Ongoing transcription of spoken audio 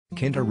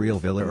Quinta Real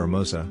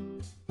VillaHermosa.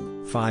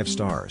 5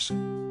 stars.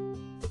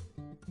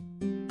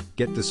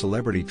 Get the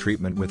celebrity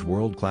treatment with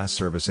world-class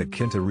service at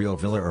Quinta Real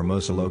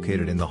VillaHermosa,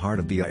 located in the heart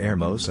of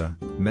Villahermosa,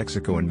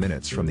 Mexico, and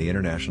minutes from the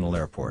international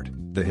airport,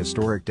 the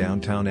historic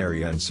downtown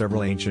area, and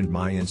several ancient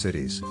Mayan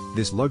cities.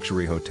 This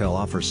luxury hotel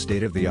offers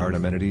state-of-the-art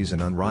amenities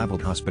and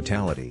unrivaled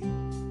hospitality.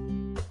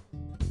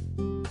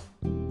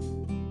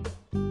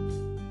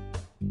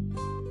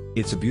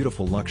 It's a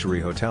beautiful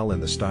luxury hotel in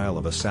the style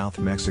of a South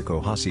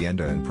Mexico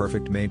hacienda in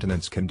perfect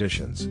maintenance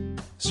conditions.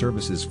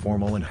 Service is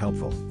formal and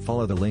helpful.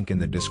 Follow the link in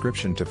the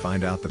description to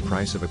find out the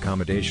price of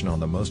accommodation on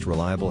the most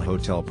reliable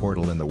hotel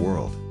portal in the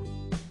world.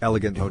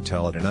 Elegant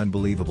hotel at an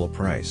unbelievable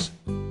price.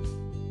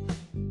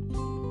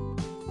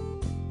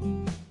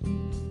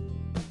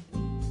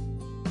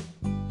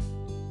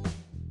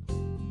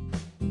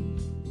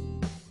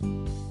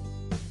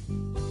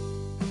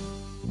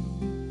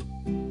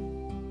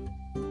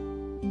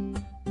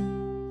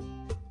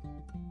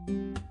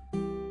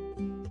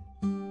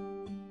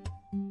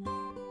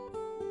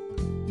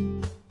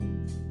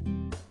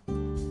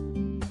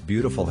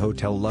 Beautiful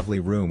hotel,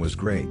 lovely room was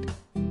great.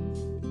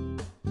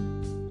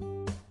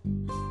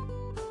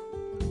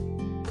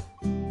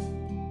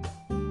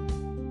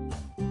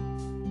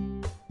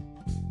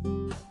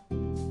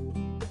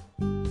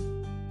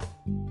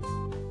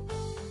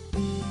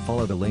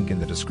 Follow the link in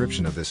the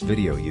description of this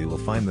video. You will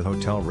find the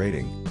hotel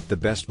rating, the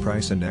best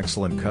price, and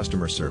excellent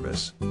customer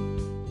service.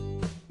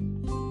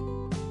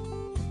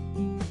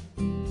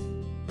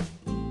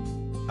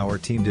 Our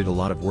team did a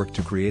lot of work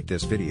to create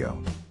this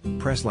video.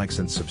 Press likes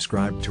and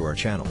subscribe to our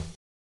channel.